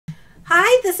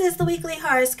Hi, this is the weekly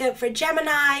horoscope for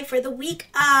Gemini for the week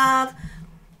of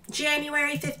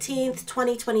January 15th,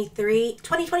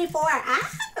 2024.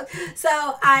 So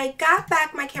I got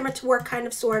back my camera to work kind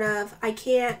of, sort of. I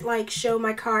can't like show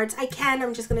my cards. I can,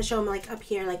 I'm just going to show them like up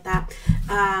here like that.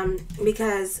 And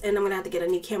I'm going to have to get a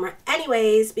new camera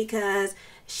anyways because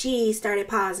she started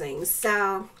pausing.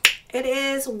 So it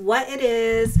is what it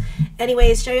is.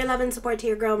 Anyways, show your love and support to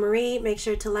your girl Marie. Make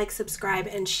sure to like, subscribe,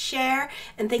 and share.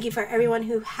 And thank you for everyone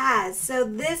who has. So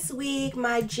this week,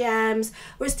 my gems,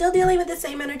 we're still dealing with the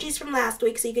same energies from last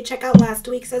week, so you can check out last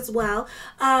week's as well.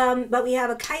 But we have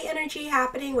a kite energy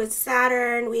happening with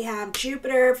Saturn. We have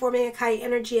Jupiter forming a kite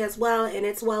energy as well, and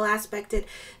it's well aspected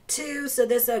too. So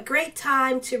this is a great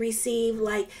time to receive,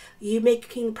 like, you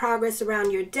making progress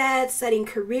around your debt, setting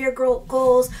career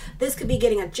goals. This could be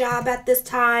getting a job at this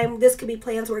time. This could be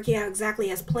plans working out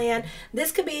exactly as planned.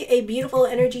 This could be a beautiful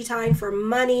energy time for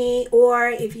money, or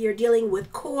if you're dealing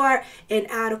with court and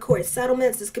out of court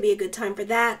settlements, this could be a good time for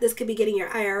that. This could be getting your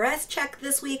IRS check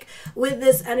this week with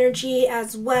this energy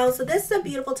as well. So this is a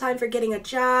beautiful time for getting a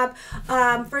job.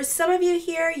 For some of you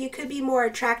here, you could be more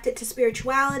attracted to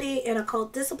spirituality and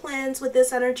occult disciplines with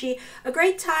this energy. A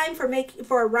great time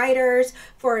for writers,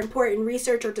 for important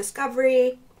research or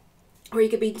discovery. Or you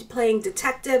could be playing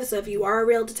detective, so if you are a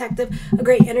real detective, a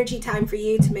great energy time for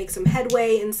you to make some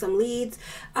headway in some leads.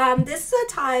 This is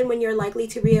a time when you're likely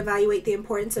to reevaluate the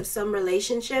importance of some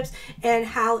relationships and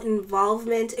how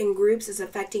involvement in groups is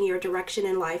affecting your direction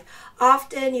in life.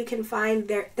 Often you can find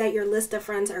that your list of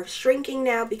friends are shrinking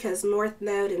now because North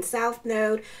Node and South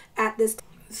Node at this time.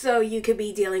 So you could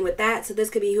be dealing with that. So this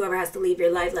could be whoever has to leave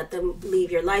your life, let them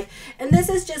leave your life. And this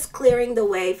is just clearing the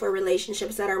way for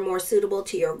relationships that are more suitable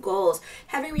to your goals.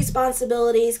 Heavy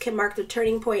responsibilities can mark the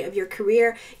turning point of your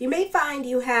career. You may find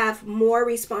you have more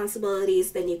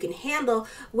responsibilities than you can handle,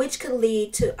 which could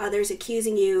lead to others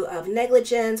accusing you of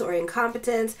negligence or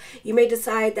incompetence. You may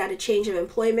decide that a change of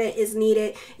employment is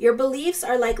needed. Your beliefs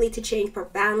are likely to change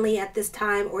profoundly at this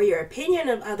time, or your opinion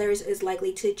of others is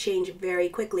likely to change very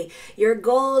quickly. Your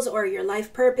goals or your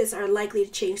life purpose are likely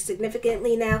to change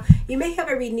significantly now. You may have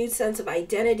a renewed sense of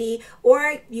identity,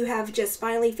 or you have just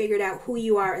finally figured out who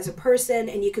you are as a person,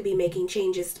 and you could be making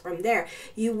changes from there.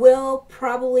 You will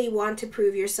probably want to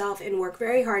prove yourself and work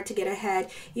very hard to get ahead.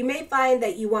 You may find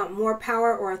that you want more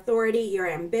power or authority. You're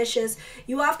ambitious.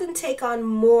 You often take on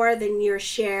more than your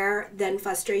share. Then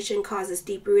frustration causes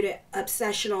deep-rooted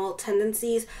obsessional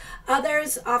tendencies.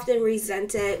 Others often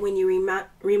resent it when you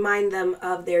remind them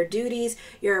of their duties.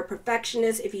 You're a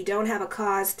perfectionist if you don't have a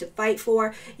cause to fight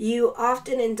for. You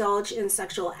often indulge in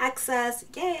sexual excess.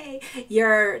 Yay!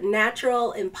 You're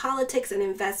natural in politics and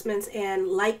investments, and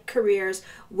like careers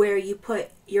where you're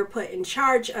put in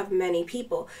charge of many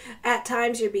people. At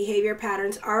times, your behavior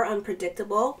patterns are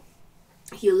unpredictable.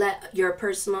 You let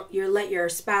your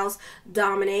spouse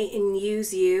dominate and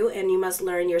use you, and you must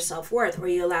learn your self-worth, or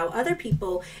you allow other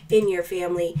people in your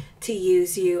family to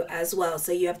use you as well.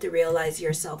 So you have to realize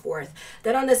your self-worth.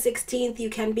 Then on the 16th, you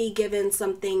can be given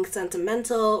something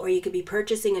sentimental, or you could be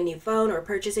purchasing a new phone or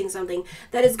purchasing something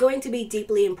that is going to be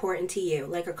deeply important to you,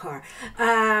 like a car.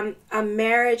 A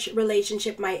marriage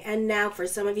relationship might end now for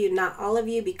some of you, not all of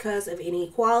you, because of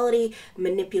inequality,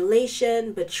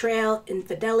 manipulation, betrayal,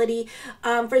 infidelity.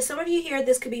 For some of you here,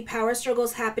 this could be power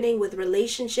struggles happening with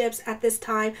relationships at this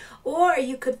time, or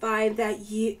you could find that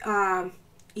you are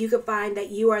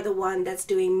the one that's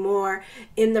doing more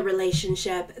in the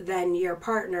relationship than your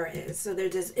partner is. So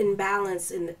there's this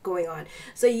imbalance going on.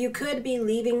 So you could be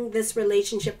leaving this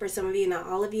relationship for some of you, not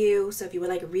all of you. So if you would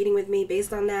like a reading with me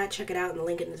based on that, check it out in the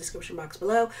link in the description box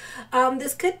below.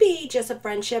 This could be just a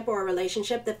friendship or a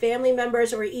relationship. The family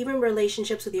members, or even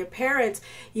relationships with your parents,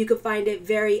 you could find it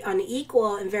very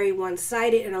unequal and very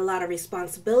one-sided, and a lot of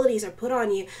responsibilities are put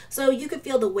on you. So you could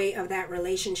feel the weight of that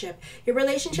relationship. Your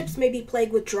relationships may be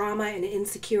plagued with drama and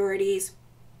insecurities.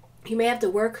 You may have to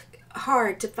work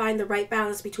hard to find the right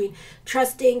balance between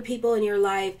trusting people in your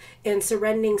life and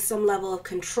surrendering some level of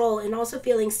control, and also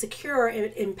feeling secure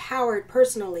and empowered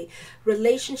personally.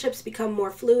 Relationships become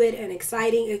more fluid and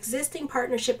exciting. Existing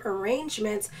partnership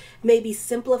arrangements may be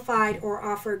simplified or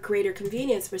offer greater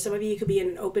convenience. For some of you, you could be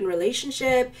in an open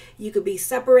relationship, you could be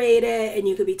separated, and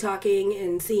you could be talking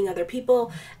and seeing other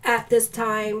people at this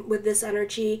time with this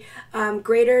energy.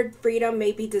 Greater freedom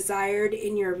may be desired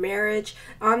in your marriage.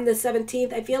 On the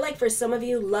 17th, I feel like for some of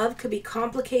you, love could be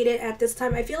complicated at this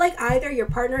time. I feel like either your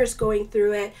partner is going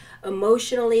through it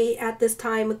emotionally at this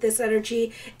time with this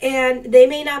energy, and they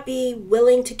may not be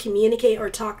willing to communicate or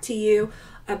talk to you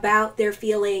about their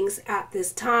feelings at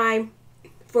this time.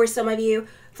 For some of you,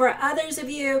 for others of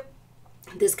you,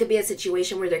 This could be a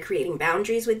situation where they're creating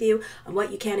boundaries with you on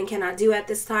what you can and cannot do at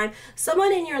this time.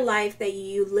 Someone in your life that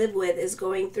you live with is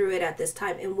going through it at this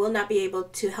time and will not be able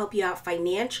to help you out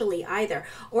financially either.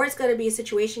 Or it's going to be a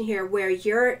situation here where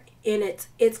you're in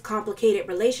it's complicated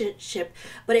relationship,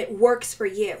 but it works for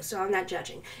you. So I'm not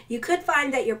judging. You could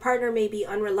find that your partner may be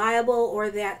unreliable, or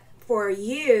that for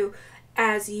you,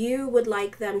 as you would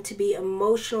like them to be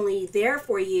emotionally there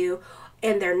for you,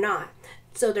 and they're not.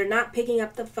 So they're not picking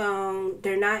up the phone,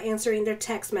 they're not answering their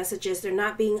text messages, they're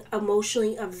not being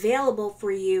emotionally available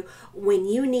for you when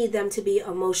you need them to be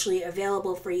emotionally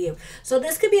available for you. So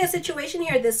this could be a situation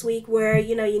here this week where,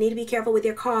 you know, you need to be careful with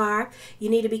your car. You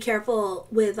need to be careful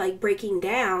with like breaking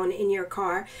down in your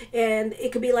car. And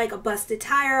it could be like a busted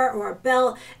tire or a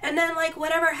belt. And then like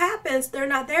whatever happens, they're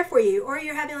not there for you. Or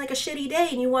you're having like a shitty day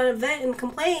and you want to vent and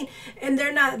complain, and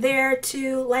they're not there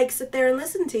to like sit there and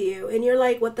listen to you. And you're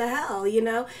like, what the hell, you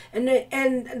know? And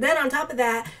then on top of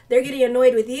that, they're getting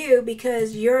annoyed with you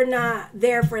because you're not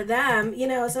there for them, you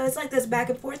know. So it's like this back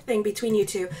and forth thing between you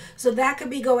two. So that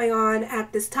could be going on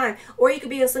at this time. Or you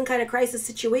could be in some kind of crisis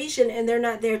situation and they're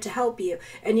not there to help you,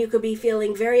 and you could be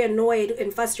feeling very annoyed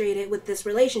and frustrated with this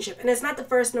relationship. And it's not the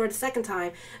first nor the second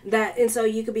time that, and so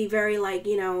you could be very like,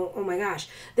 you know, oh my gosh.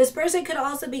 This person could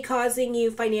also be causing you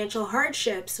financial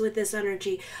hardships with this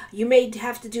energy. You may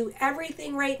have to do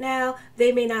everything right now.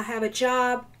 They may not have a job.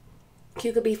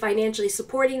 You could be financially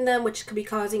supporting them, which could be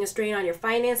causing a strain on your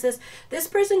finances. This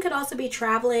person could also be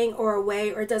traveling or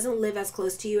away, or doesn't live as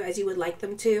close to you as you would like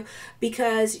them to,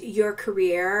 because your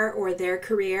career or their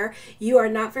career, you are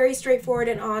not very straightforward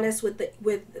and honest with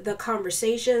the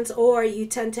conversations, or you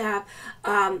tend to have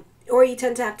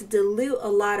to dilute a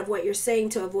lot of what you're saying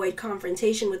to avoid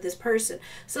confrontation with this person.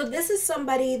 So this is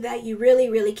somebody that you really,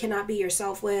 really cannot be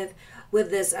yourself with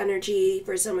this energy.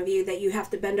 For some of you, that you have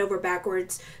to bend over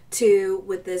backwards to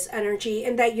with this energy,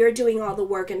 and that you're doing all the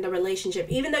work in the relationship.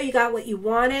 Even though you got what you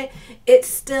wanted, it's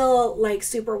still like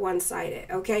super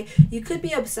one-sided, okay? You could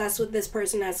be obsessed with this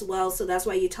person as well, so that's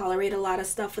why you tolerate a lot of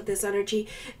stuff with this energy.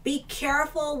 Be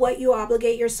careful what you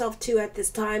obligate yourself to at this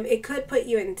time. It could put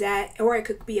you in debt, or it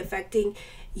could be affecting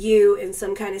you in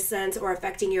some kind of sense, or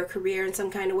affecting your career in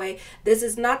some kind of way. This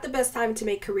is not the best time to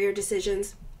make career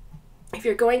decisions. If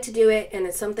you're going to do it and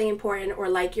it's something important, or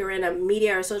like you're in a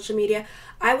media or social media,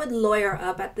 I would lawyer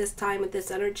up at this time with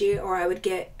this energy, or I would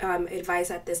get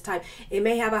advice at this time. It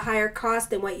may have a higher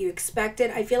cost than what you expected.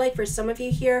 I feel like for some of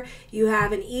you here, you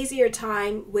have an easier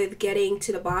time with getting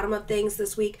to the bottom of things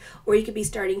this week, or you could be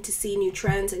starting to see new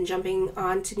trends and jumping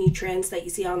onto new trends that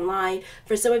you see online.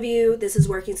 For some of you, this is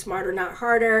working smarter, not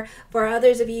harder. For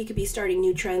others of you could be starting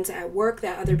new trends at work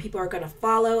that other people are going to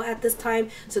follow at this time.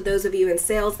 So those of you in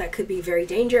sales, that could be very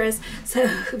dangerous. So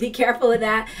be careful with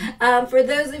that. For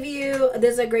those of you,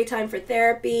 this is a great time for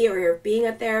therapy, or you're being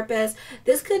a therapist.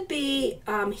 This could be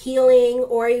healing,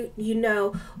 or you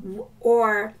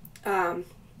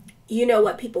know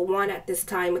what people want at this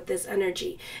time with this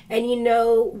energy, and you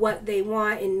know what they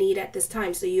want and need at this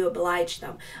time, so you oblige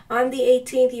them. On the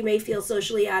 18th, you may feel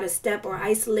socially out of step or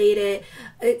isolated.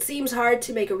 It seems hard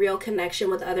to make a real connection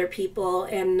with other people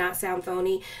and not sound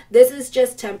phony. This is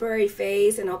just temporary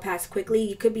phase, and it'll pass quickly.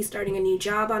 You could be starting a new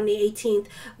job on the 18th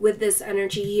with this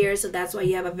energy here, so that's why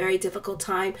you have a very difficult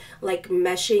time like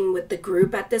meshing with the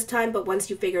group at this time. But once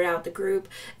you figure out the group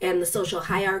and the social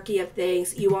hierarchy of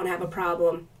things, you won't have a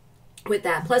problem with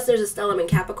that. Plus there's a stellium in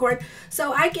Capricorn,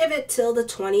 so I give it till the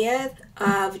 20th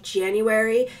of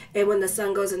January, and when the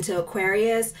sun goes into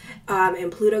Aquarius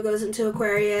and Pluto goes into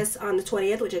Aquarius on the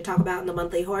 20th, which I talk about in the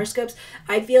monthly horoscopes,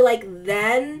 I feel like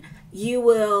then you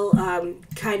will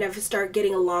kind of start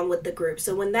getting along with the group.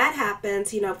 So when that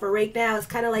happens, you know, for right now, it's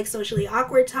kind of like socially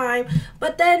awkward time,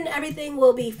 but then everything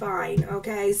will be fine,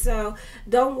 okay? So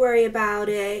don't worry about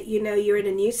it. You know, you're in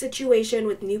a new situation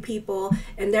with new people,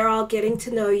 and they're all getting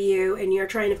to know you, and you're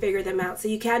trying to figure them out. So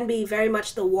you can be very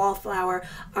much the wallflower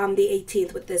on the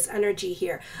 18th with this energy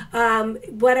here.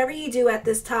 Whatever you do at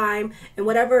this time, and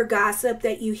whatever gossip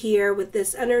that you hear with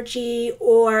this energy,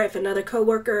 or if another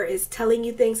coworker is telling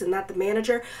you things and not the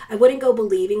manager, I wouldn't go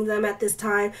believing them at this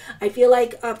time. I feel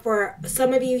like for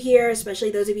some of you here,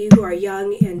 especially those of you who are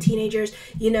young and teenagers,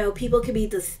 you know, people could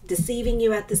be deceiving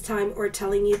you at this time, or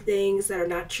telling you things that are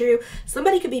not true.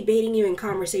 Somebody could be baiting you in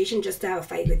conversation just to have a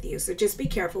fight with you. So just be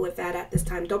careful with that at this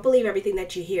time. Don't believe everything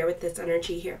that you hear with this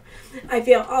energy here. I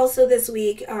feel also this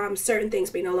week, certain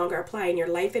things may no longer apply in your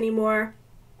life anymore.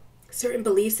 Certain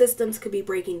belief systems could be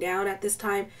breaking down at this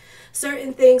time.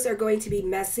 Certain things are going to be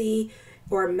messy,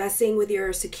 or messing with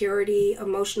your security,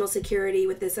 emotional security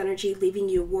with this energy, leaving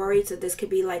you worried. So this could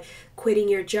be like quitting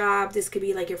your job. This could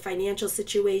be like your financial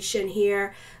situation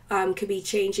here. could be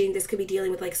changing. This could be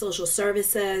dealing with like social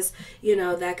services, you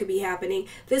know, that could be happening.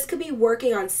 This could be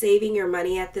working on saving your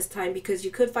money at this time, because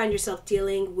you could find yourself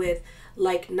dealing with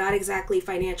like not exactly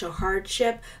financial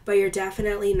hardship, but you're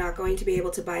definitely not going to be able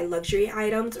to buy luxury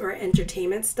items or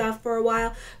entertainment stuff for a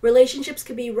while. Relationships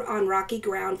could be on rocky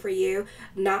ground for you,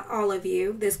 not all of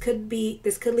you. This could lead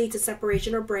to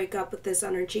separation or breakup with this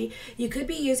energy. You could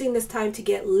be using this time to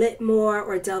get lit more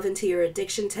or delve into your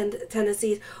addiction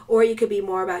tendencies, or you could be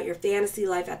more about your fantasy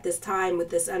life at this time with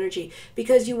this energy,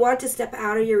 because you want to step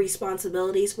out of your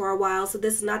responsibilities for a while. So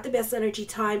this is not the best energy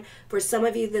time for some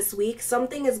of you this week.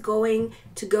 Something is going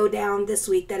to go down this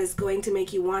week that is going to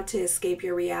make you want to escape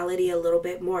your reality a little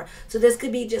bit more. So this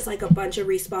could be just like a bunch of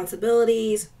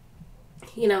responsibilities,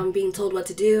 you know, and being told what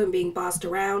to do and being bossed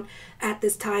around at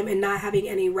this time and not having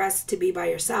any rest to be by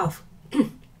yourself.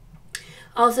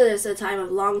 Also, there's a time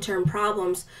of long-term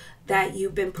problems that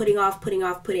you've been putting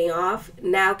off,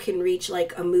 now can reach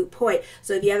like a moot point.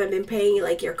 So if you haven't been paying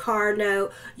like your car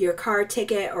note, your car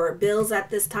ticket, or bills at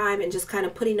this time, and just kind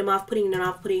of putting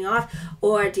off,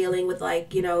 or dealing with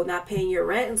like, you know, not paying your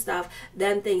rent and stuff,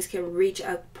 then things can reach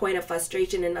a point of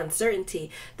frustration and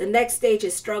uncertainty. The next stage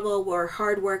is struggle, where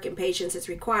hard work and patience is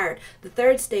required. The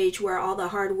third stage, where all the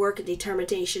hard work and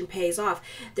determination pays off.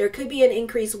 There could be an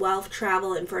increased wealth,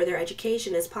 travel, and further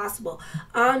education is possible.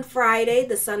 On Friday,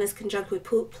 the sun is conjunct with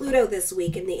Pluto this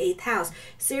week in the 8th house.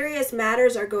 Serious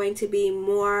matters are going to be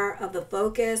more of the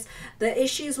focus. The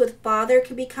issues with father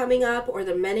could be coming up, or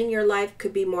the men in your life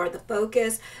could be more of the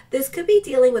focus. This could be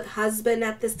dealing with husband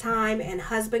at this time, and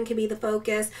husband could be the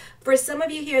focus. For some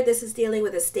of you here, this is dealing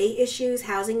with estate issues,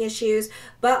 housing issues,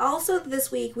 but also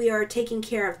this week we are taking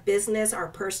care of business, our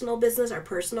personal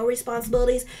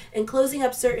responsibilities, and closing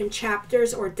up certain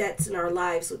chapters or debts in our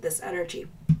lives with this energy.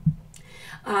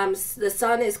 The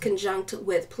sun is conjunct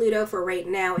with Pluto for right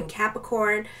now in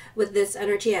Capricorn with this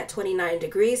energy at 29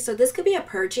 degrees. So this could be a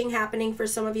purging happening for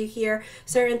some of you here.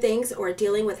 Certain things or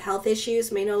dealing with health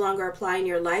issues may no longer apply in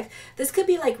your life. This could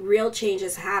be like real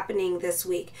changes happening this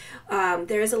week.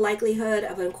 There is a likelihood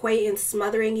of an acquaintance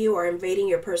smothering you or invading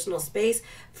your personal space.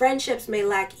 Friendships may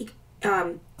lack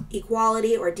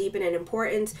equality or deepen in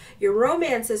importance. Your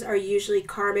romances are usually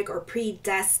karmic or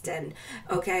predestined.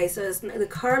 Okay, so the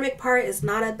karmic part is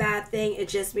not a bad thing. It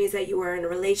just means that you were in a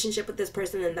relationship with this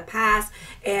person in the past,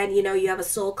 and you know you have a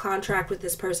soul contract with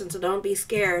this person. So don't be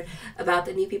scared about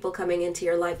the new people coming into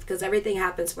your life, because everything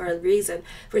happens for a reason.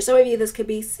 For some of you, this could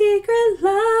be secret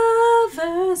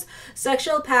lovers.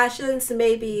 Sexual passions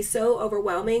may be so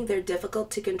overwhelming they're difficult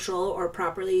to control or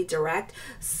properly direct.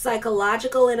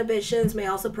 Psychological inhibitions may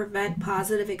also prevent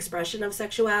positive expression of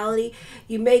sexuality.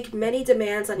 You make many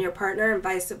demands on your partner and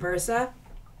vice versa.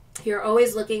 You're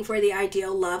always looking for the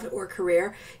ideal love or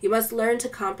career. You must learn to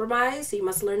compromise. You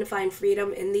must learn to find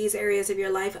freedom in these areas of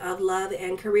your life of love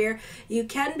and career. You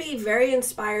can be very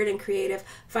inspired and creative.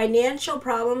 Financial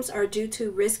problems are due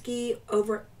to risky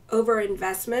over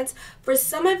investments. For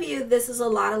some of you, this is a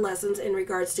lot of lessons in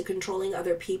regards to controlling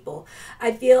other people.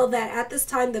 I feel that at this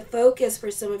time, the focus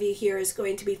for some of you here is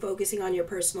going to be focusing on your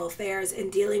personal affairs and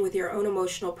dealing with your own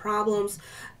emotional problems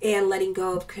and letting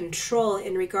go of control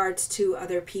in regards to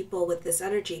other people with this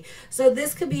energy. So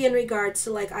this could be in regards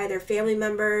to like either family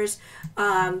members,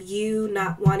 you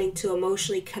not wanting to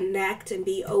emotionally connect and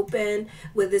be open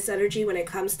with this energy when it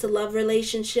comes to love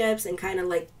relationships, and kind of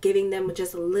like giving them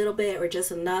just a little bit or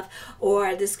just enough.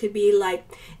 Or this could be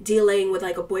like dealing with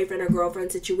like a boyfriend or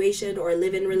girlfriend situation or a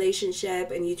live-in relationship,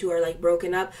 and you two are like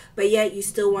broken up, but yet you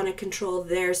still want to control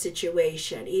their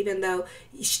situation. Even though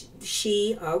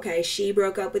she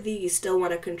broke up with you, you still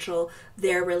want to control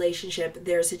their relationship,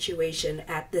 their situation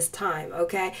at this time.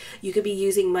 Okay, you could be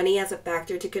using money as a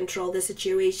factor to control the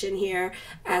situation here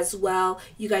as well.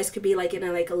 You guys could be like in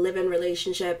a live-in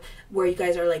relationship where you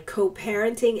guys are like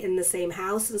co-parenting in the same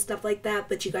house and stuff like that,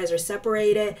 but you guys are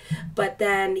separated. But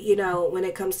then, you know, when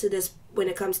it comes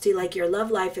to like your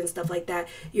love life and stuff like that,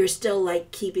 you're still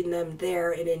like keeping them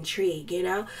there in intrigue, you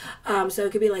know. So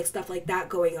it could be like stuff like that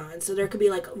going on. So there could be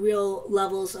like real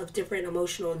levels of different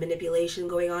emotional manipulation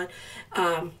going on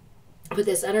with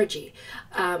this energy.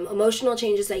 Emotional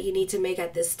changes that you need to make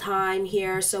at this time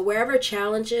here. So wherever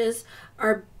challenges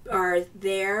are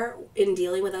there in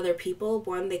dealing with other people,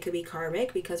 one, they could be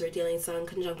karmic because we're dealing Sun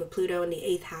conjunct with Pluto in the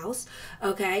 8th house,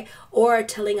 okay, or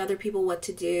telling other people what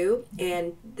to do,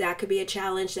 and that could be a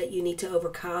challenge that you need to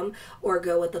overcome, or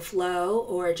go with the flow,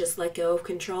 or just let go of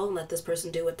control and let this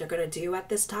person do what they're going to do at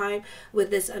this time with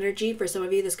this energy. For some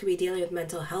of you, this could be dealing with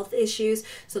mental health issues,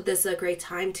 so this is a great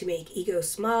time to make ego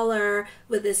smaller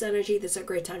with this energy. This is a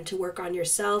great time to work on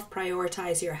yourself,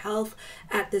 prioritize your health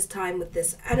at this time with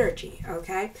this energy,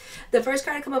 okay. okay? The first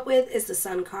card I come up with is the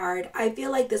Sun card. I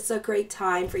feel like this is a great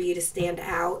time for you to stand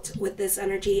out with this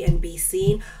energy and be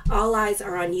seen. All eyes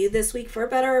are on you this week, for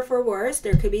better or for worse.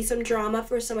 There could be some drama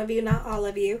for some of you, not all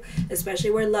of you,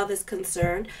 especially where love is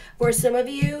concerned. For some of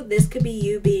you, this could be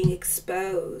you being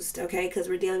exposed, okay? Because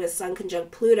we're dealing with Sun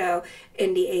conjunct Pluto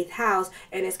in the 8th house,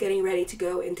 and it's getting ready to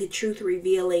go into truth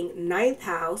revealing 9th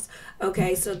house,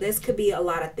 okay? So this could be a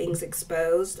lot of things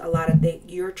exposed, a lot of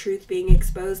your truth being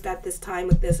exposed at this time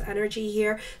with this energy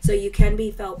here. So you can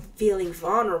be feeling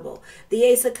vulnerable. The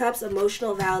Ace of Cups,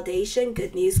 emotional validation,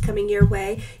 good news coming your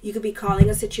way. You could be calling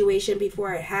a situation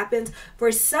before it happens.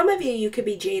 For some of you, you could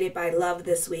be jaded by love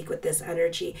this week with this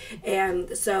energy.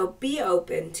 And so be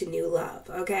open to new love,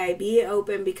 okay? Be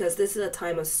open, because this is a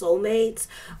time of soulmates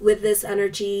with this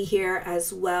energy here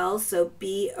as well. So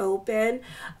be open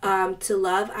to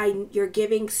love. You're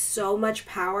giving so much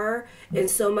power and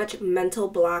so much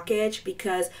mental blockage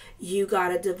because you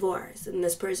got a divorce and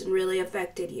this person really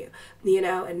affected you, you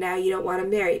know, and now you don't want to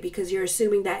marry because you're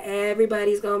assuming that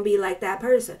everybody's going to be like that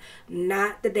person.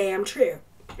 Not the damn true,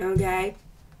 okay?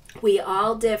 We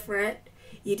all different.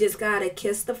 You just gotta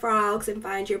kiss the frogs and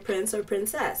find your prince or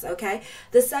princess, okay?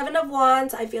 The Seven of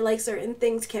Wands, I feel like certain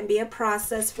things can be a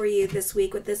process for you this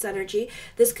week with this energy.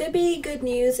 This could be good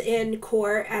news in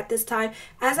court at this time.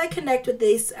 As I connect with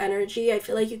this energy, I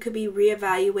feel like you could be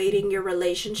reevaluating your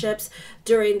relationships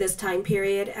during this time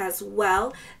period as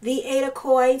well. The Eight of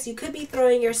Coins, you could be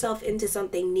throwing yourself into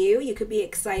something new. You could be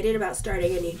excited about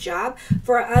starting a new job.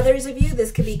 For others of you,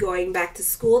 this could be going back to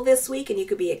school this week, and you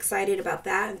could be excited about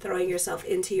that and throwing yourself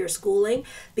into your schooling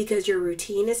because your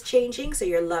routine is changing, so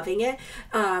you're loving it,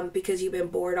 because you've been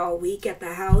bored all week at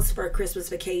the house for a Christmas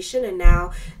vacation, and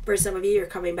now for some of you, you're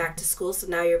coming back to school, so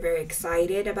now you're very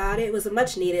excited about it. It was a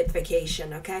much needed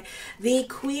vacation, okay? The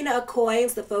Queen of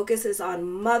Coins, the focus is on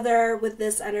mother with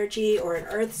this energy, or an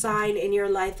earth sign in your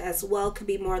life as well, could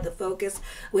be more of the focus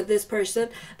with this person.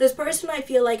 This person, I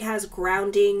feel like, has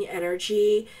grounding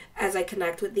energy as I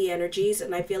connect with the energies,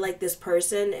 and I feel like this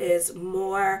person is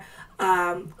more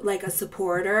like a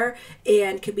supporter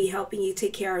and could be helping you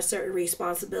take care of certain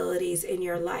responsibilities in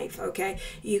your life, okay?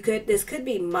 This could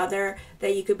be mother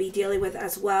that you could be dealing with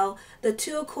as well. The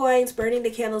Two of Coins, burning the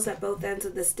candles at both ends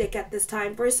of the stick at this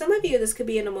time. For some of you, this could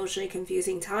be an emotionally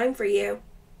confusing time for you,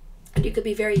 and you could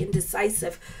be very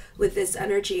indecisive with this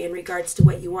energy in regards to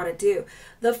what you want to do.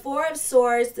 The Four of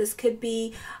Swords, this could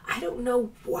be, I don't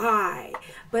know why,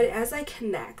 but as I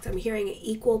connect, I'm hearing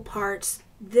equal parts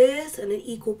this and an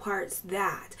equal parts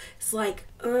that. It's like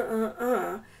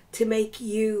to make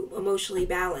you emotionally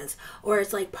balanced, or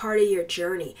it's like part of your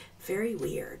journey. Very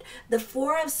weird. The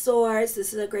Four of Swords,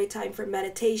 this is a great time for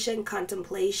meditation,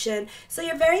 contemplation. So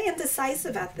you're very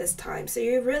indecisive at this time. So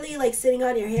you're really like sitting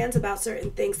on your hands about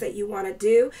certain things that you want to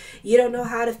do. You don't know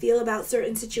how to feel about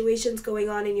certain situations going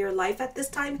on in your life at this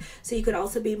time. So you could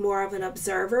also be more of an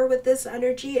observer with this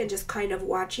energy and just kind of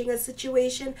watching a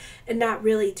situation and not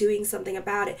really doing something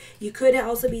about it. You could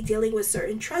also be dealing with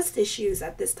certain trust issues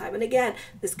at this time. And again,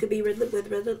 this could be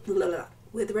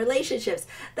with relationships.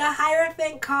 The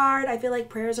Hierophant card, I feel like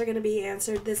prayers are going to be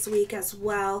answered this week as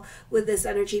well with this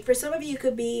energy. For some of you,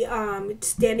 could be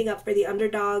standing up for the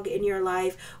underdog in your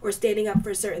life, or standing up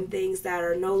for certain things that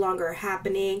are no longer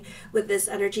happening with this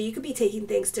energy. You could be taking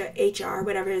things to HR,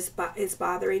 whatever is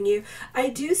bothering you. I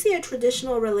do see a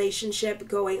traditional relationship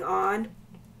going on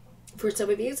for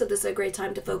some of you, so this is a great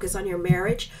time to focus on your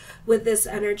marriage with this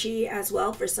energy as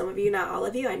well. For some of you, not all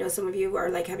of you. I know some of you are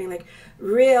like having like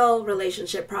real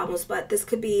relationship problems, but this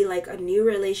could be like a new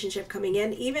relationship coming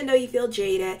in. Even though you feel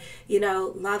jaded, you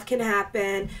know, love can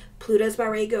happen. Pluto's about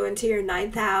ready to go into your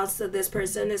 9th house, so this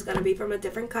person is going to be from a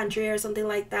different country or something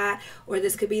like that, or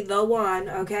this could be the one,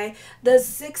 okay? The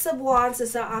Six of Wands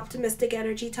is an optimistic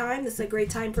energy time. This is a great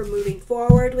time for moving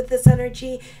forward with this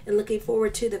energy and looking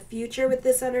forward to the future with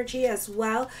this energy as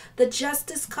well. The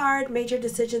Justice card, major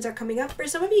decisions are coming up. For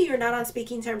some of you, you're not on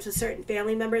speaking terms with certain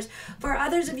family members. For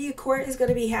others of you, court is going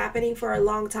to be happening for a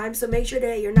long time, so make sure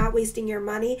that you're not wasting your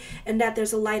money and that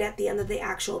there's a light at the end of the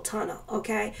actual tunnel,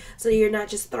 okay? So you're not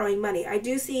just throwing money. I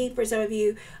do see for some of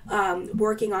you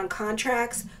working on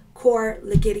contracts, court,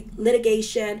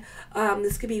 litigation.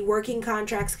 This could be working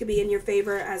contracts, could be in your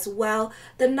favor as well.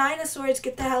 The Nine of Swords,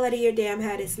 get the hell out of your damn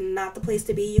head. It's not the place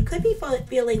to be. You could be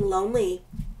feeling lonely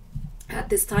at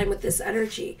this time with this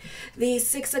energy. The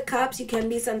Six of Cups, you can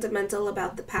be sentimental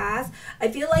about the past. I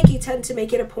feel like you tend to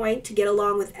make it a point to get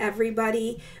along with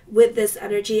everybody with this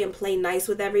energy and play nice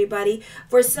with everybody.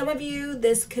 For some of you,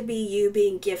 this could be you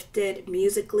being gifted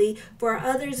musically. For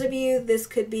others of you, this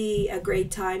could be a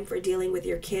great time for dealing with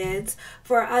your kids.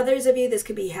 For others of you, this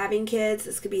could be having kids.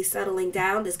 This could be settling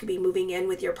down. This could be moving in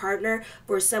with your partner.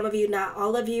 For some of you, not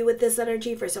all of you with this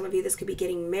energy. For some of you, this could be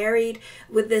getting married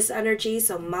with this energy.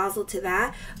 So mazel to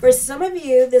that. For some of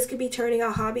you, this could be turning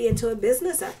a hobby into a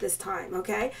business at this time,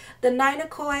 okay? The Nine of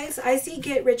Coins, I see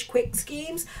get rich quick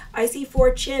schemes. I see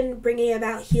fortune bringing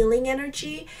about healing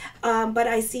energy, but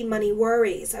I see money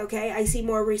worries, okay? I see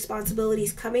more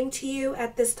responsibilities coming to you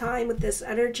at this time with this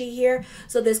energy here.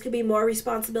 So this could be more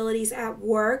responsibilities at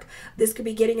work. This could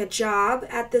be getting a job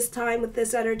at this time with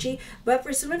this energy. But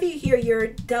for some of you here, you're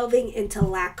delving into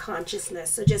lack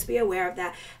consciousness. So just be aware of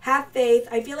that. Have faith.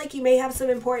 I feel like you may have some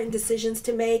important decisions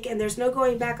to make, and there's no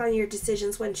going back on your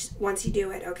decisions once you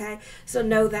do it, okay? So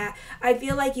know that. I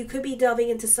feel like you could be delving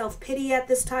into self-pity at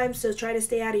this time, so try to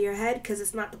stay out of your head because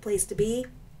it's not the place to be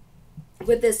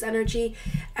with this energy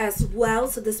as well.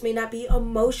 So this may not be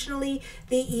emotionally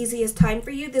the easiest time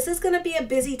for you. This is going to be a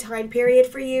busy time period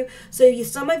for you. So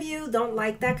some of you don't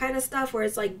like that kind of stuff where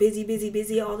it's like busy, busy,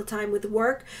 busy all the time with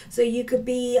work. So you could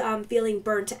be feeling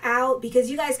burnt out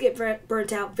because you guys get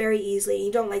burnt out very easily.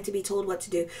 You don't like to be told what to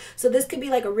do. So this could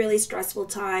be like a really stressful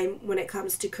time when it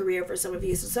comes to career for some of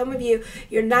you. So some of you,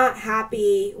 you're not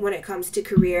happy when it comes to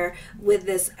career with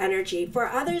this energy. For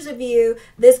others of you,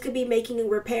 this could be making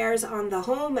repairs on the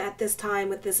home at this time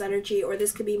with this energy, or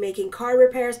this could be making car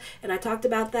repairs, and I talked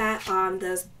about that on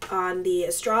the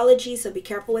astrology, so be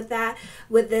careful with that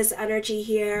with this energy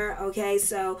here, okay?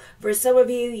 So for some of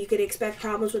you, you could expect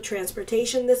problems with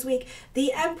transportation this week.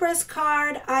 The Empress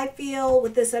card, I feel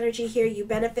with this energy here, you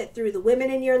benefit through the women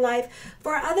in your life.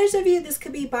 For others of you, this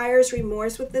could be buyer's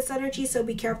remorse with this energy, so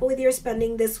be careful with your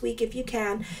spending this week if you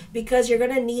can, because you're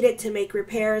going to need it to make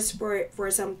repairs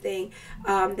for something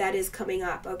that is coming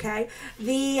up, okay?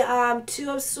 The Two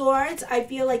of Swords, I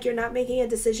feel like you're not making a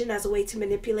decision as a way to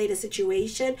manipulate a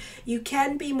situation. You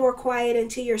can be more quiet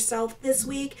into yourself this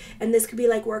week, and this could be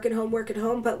like work at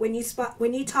home, but when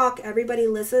you talk, everybody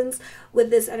listens with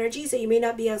this energy, so you may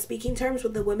not be on speaking terms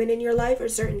with the women in your life or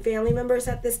certain family members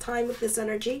at this time with this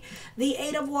energy. The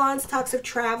Eight of Wands talks of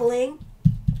traveling.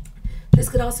 This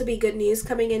could also be good news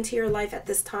coming into your life at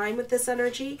this time with this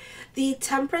energy. The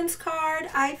Temperance card,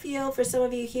 I feel for some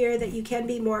of you here that you can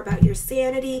be more about your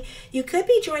sanity. You could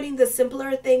be joining the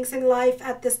simpler things in life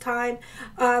at this time.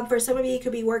 For some of you, you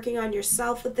could be working on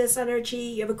yourself with this energy.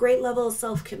 You have a great level of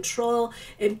self-control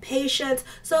and patience.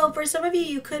 So for some of you,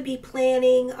 you could be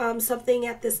planning something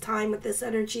at this time with this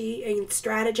energy and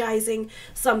strategizing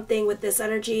something with this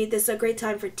energy. This is a great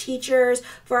time for teachers.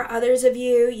 For others of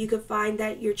you, you could find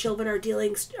that your children are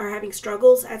having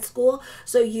struggles at school,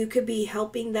 so you could be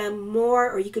helping them more,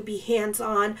 or you could be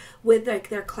hands-on with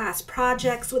their class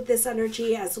projects with this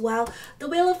energy as well. The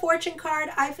Wheel of Fortune card,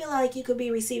 I feel like you could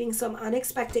be receiving some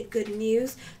unexpected good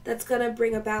news that's going to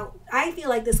bring about, I feel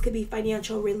like this could be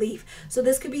financial relief. So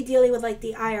this could be dealing with like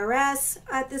the IRS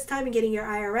at this time and getting your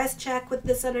IRS check with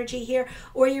this energy here,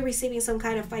 or you're receiving some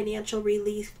kind of financial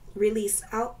relief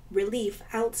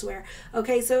elsewhere.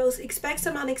 Okay, so expect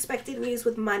some unexpected news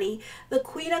with money. The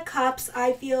Queen of Cups,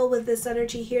 I feel with this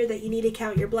energy here that you need to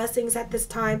count your blessings at this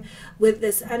time with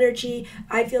this energy.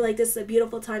 I feel like this is a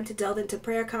beautiful time to delve into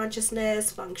prayer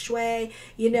consciousness, feng shui,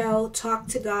 talk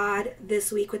to God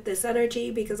this week with this energy,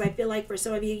 because I feel like for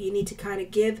some of you, you need to kind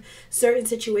of give certain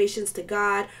situations to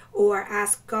God or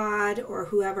ask God or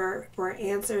whoever for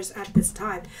answers at this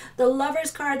time. The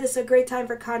Lovers card, this is a great time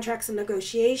for contracts and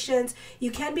negotiations.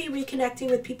 You can be reconnecting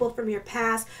with people from your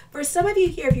past. For some of you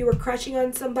here, if you were crushing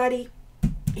on somebody,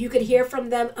 you could hear from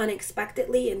them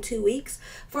unexpectedly in 2 weeks.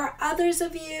 For others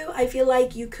of you, I feel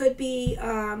like you could be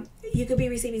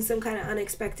receiving some kind of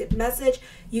unexpected message.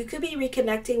 You could be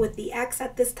reconnecting with the ex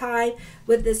at this time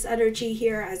with this energy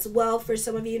here as well. For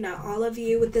some of you, not all of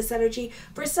you with this energy.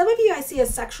 For some of you, I see a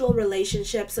sexual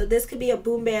relationship. So this could be a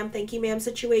boom bam, thank you ma'am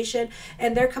situation,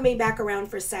 and they're coming back around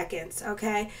for seconds,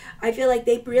 okay? I feel like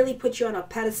they really put you on a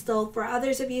pedestal. For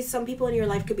others of you, some people in your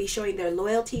life could be showing their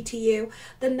loyalty to you.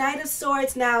 The Knight of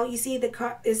Swords, now you see the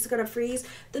card is going to freeze.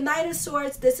 The Knight of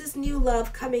Swords, this is new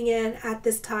love coming in at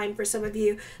this time for some of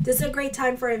you. This is a great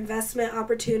time for investment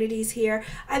opportunities here.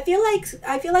 I feel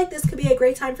like this could be a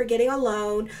great time for getting a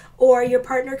loan, or your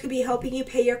partner could be helping you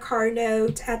pay your car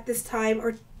note at this time,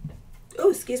 or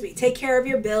take care of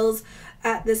your bills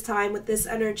at this time with this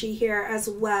energy here as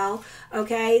well.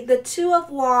 Okay, the Two of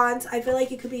Wands, I feel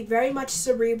like you could be very much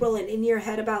cerebral and in your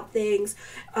head about things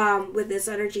with this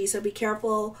energy, so be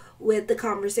careful with the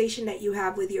conversation that you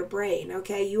have with your brain.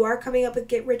 Okay, you are coming up with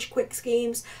get rich quick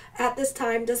schemes at this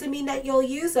time. Doesn't mean that you'll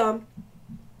use them.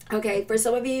 Okay, for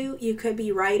some of you, you could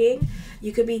be writing.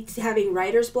 You could be having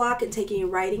writer's block and taking a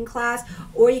writing class,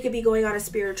 or you could be going on a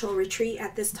spiritual retreat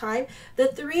at this time. The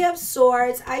Three of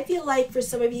Swords, I feel like for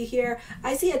some of you here,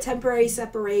 I see a temporary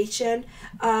separation.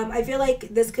 I feel like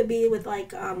this could be with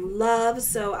like love.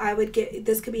 So I would get,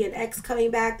 this could be an ex coming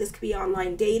back. This could be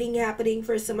online dating happening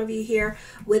for some of you here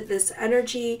with this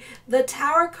energy. The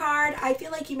Tower card, I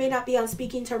feel like you may not be on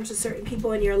speaking terms with certain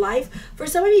people in your life. For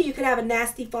some of you, you could have a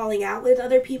nasty falling out with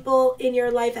other people in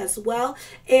your life as well,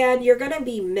 and you're gonna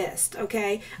be missed.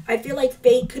 Okay, I feel like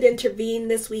fate could intervene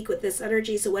this week with this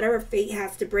energy, so whatever fate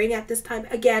has to bring at this time,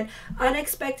 again,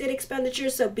 unexpected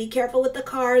expenditures, so be careful with the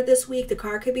car this week. The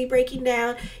car could be breaking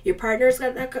down. Your partner's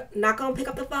not gonna pick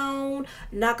up the phone,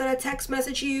 not gonna text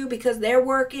message you because they're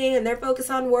working and they're focused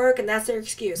on work, and that's their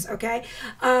excuse. Okay,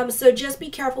 so just be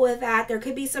careful with that. There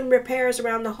could be some repairs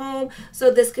around the home, so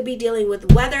this could be dealing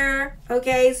with weather.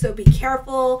 Okay, so be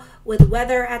careful with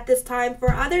weather at this time.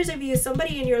 For others of you,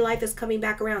 somebody in your life is coming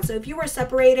back around. So if you were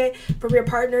separated from your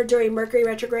partner during Mercury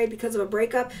retrograde because of a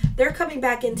breakup, they're coming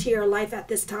back into your life at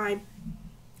this time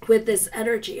with this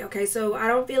energy. Okay, so I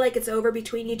don't feel like it's over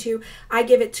between you two. I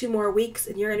give it 2 more weeks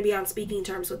and you're going to be on speaking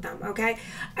terms with them. Okay,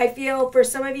 I feel for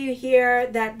some of you here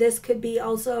that this could be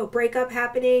also a breakup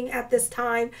happening at this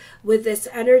time with this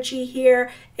energy here,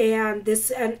 and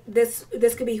this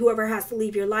could be whoever has to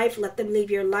leave your life. Let them leave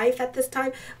your life at this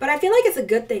time, but I feel like it's a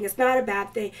good thing. It's not a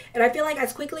bad thing, and I feel like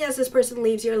as quickly as this person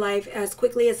leaves your life, as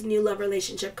quickly as a new love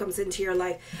relationship comes into your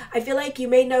life, I feel like you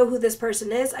may know who this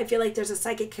person is. I feel like there's a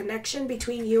psychic connection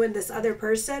between you and this other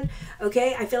person.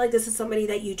 Okay, I feel like this is somebody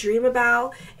that you dream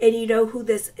about and you know who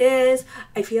this is.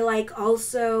 I feel like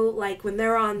also like when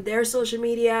they're on their social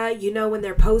media, you know, when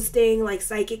they're posting like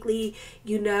psychically,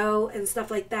 you know, and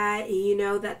stuff like that, and you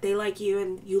know that they like you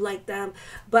and you like them.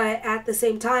 But at the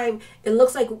same time, it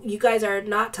looks like you guys are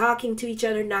not talking to each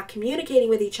other, not communicating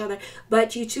with each other,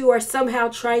 but you two are somehow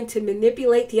trying to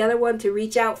manipulate the other one to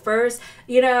reach out first.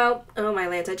 You know, oh my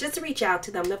Lanta, just to reach out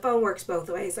to them. The phone works both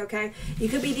ways. Okay, you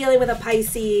could be dealing with a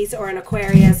Pisces or an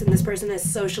Aquarius, and this person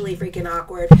is socially freaking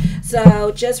awkward.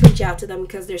 So just reach out to them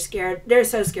because they're scared. They're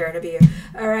so scared of you.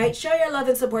 All right, show your love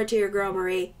and support to your girl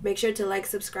Marie. Make sure to like,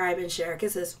 subscribe, and share.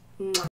 Kisses. Mwah.